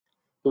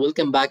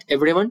Welcome back,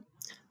 everyone.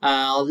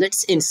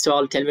 Let's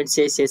install Tailwind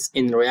CSS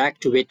in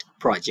React Vite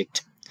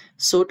project.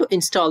 So to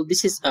install,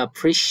 this is a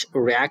fresh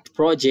React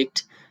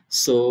project.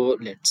 So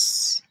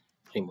let's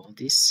remove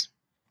this,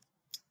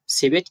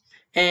 save it,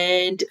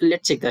 and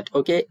let's check that.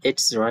 Okay,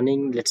 it's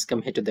running. Let's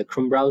come here to the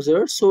Chrome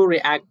browser. So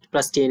React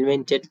plus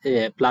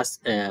Tailwind plus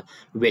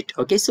Vite.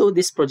 Okay, so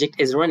this project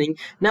is running.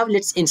 Now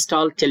let's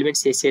install Tailwind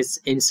CSS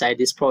inside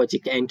this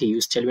project and to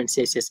use Tailwind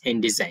CSS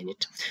and design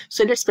it.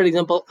 So let's, for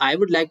example, I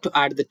would like to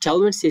add the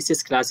Tailwind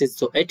CSS classes,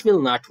 so it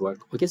will not work.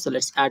 Okay, so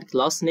let's add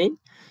class name.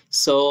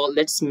 So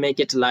let's make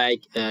it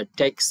like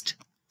text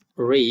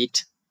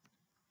read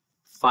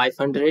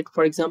 500,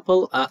 for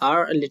example,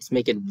 or let's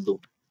make it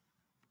blue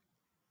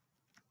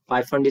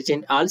 500,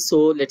 and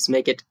also let's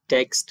make it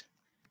text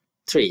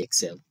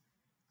 3XL.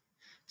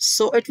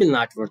 So it will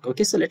not work.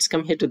 Okay, so let's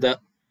come here to the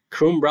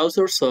Chrome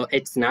browser. So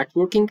it's not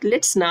working.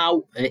 Let's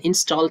now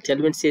install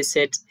Tailwind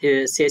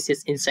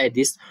CSS inside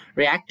this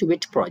React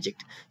Vite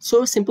project.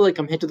 So simply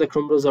come here to the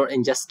Chrome browser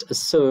and just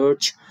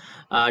search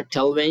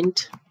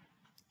Tailwind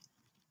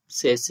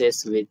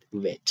CSS with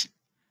Vite.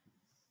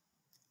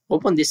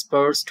 Open this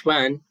first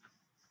one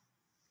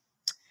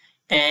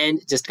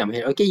and just come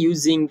here. Okay,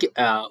 using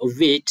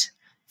Vite.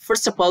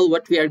 First of all,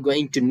 what we are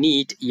going to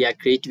need, we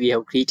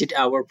have created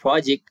our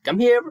project. Come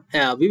here,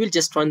 we will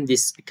just run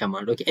this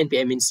command. Okay,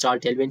 npm install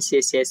Tailwind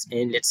CSS,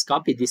 and let's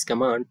copy this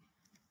command.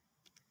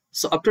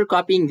 So after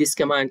copying this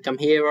command, come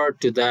here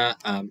to the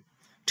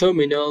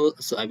terminal.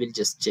 So I will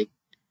just check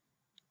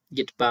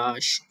git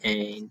bash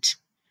and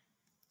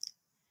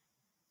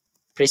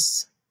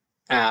press,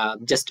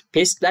 just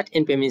paste that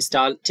npm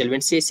install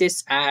Tailwind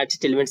CSS, add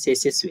Tailwind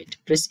CSS Vite.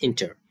 Press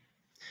enter.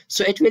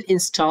 So it will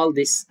install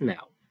this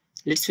now.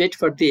 Let's wait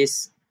for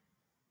this.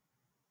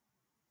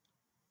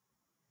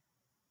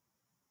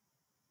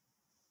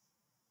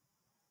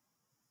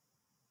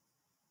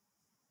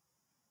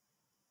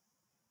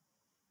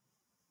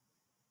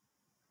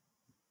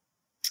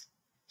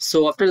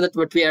 So after that,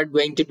 what we are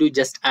going to do,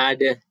 just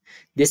add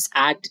this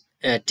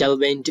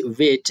Tailwind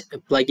Vite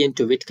plugin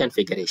to Vite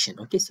configuration.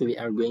 Okay, so we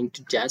are going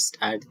to just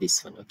add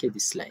this one. Okay,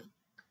 this line.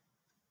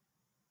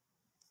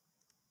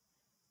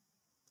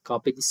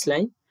 Copy this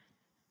line.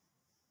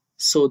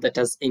 So that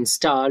is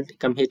installed.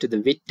 Come here to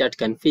the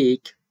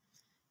vite.config,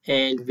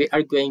 and we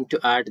are going to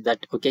add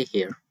that. Okay,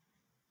 here.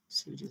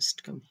 So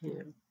just come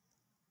here.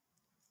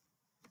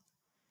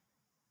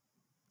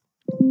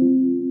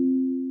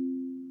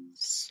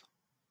 So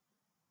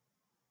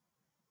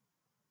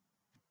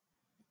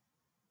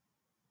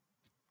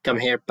come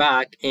here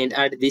back and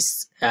add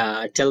this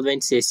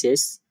Tailwind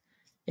CSS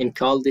and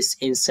call this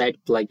inside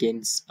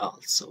plugins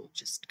also.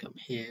 Just come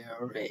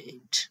here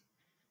and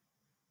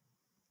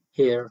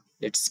here,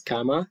 let's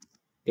comma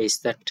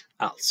paste that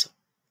also.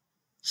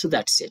 So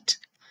that's it.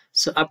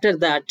 So after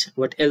that,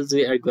 what else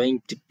we are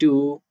going to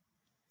do?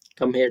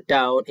 Come here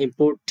down,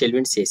 import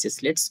Tailwind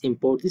CSS. Let's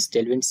import this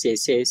Tailwind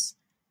CSS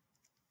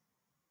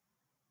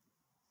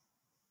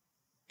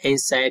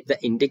inside the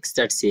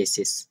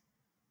index.css.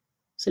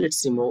 So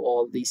let's remove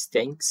all these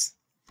things,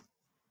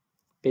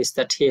 paste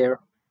that here,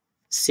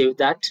 save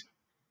that.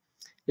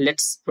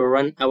 Let's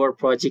run our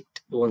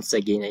project once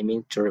again. I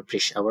mean to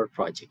refresh our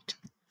project.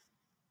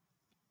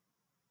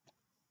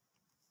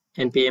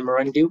 npm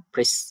undo,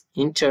 press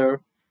enter.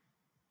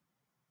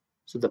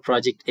 So the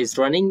project is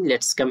running.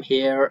 Let's come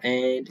here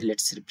and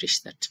let's refresh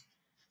that.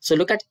 So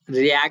look at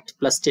React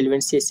plus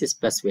Tailwind CSS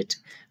plus Vite.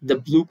 The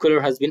blue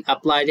color has been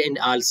applied, and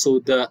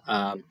also the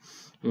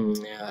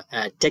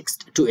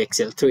text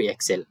 2XL,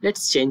 3XL.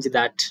 Let's change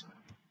that.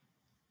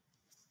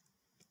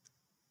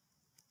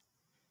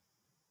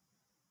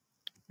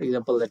 For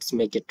example, let's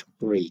make it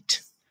read.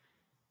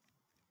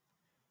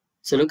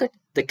 So look at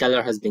the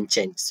color has been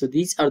changed. So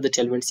these are the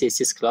Tailwind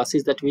CSS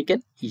classes that we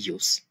can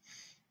use.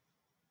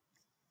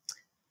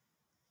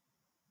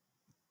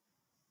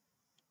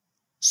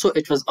 So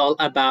it was all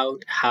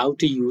about how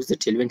to use the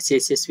Tailwind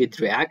CSS with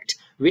React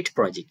Vite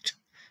project.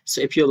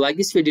 So if you like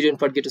this video, don't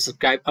forget to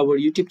subscribe our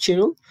YouTube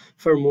channel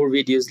for more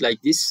videos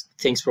like this.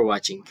 Thanks for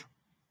watching.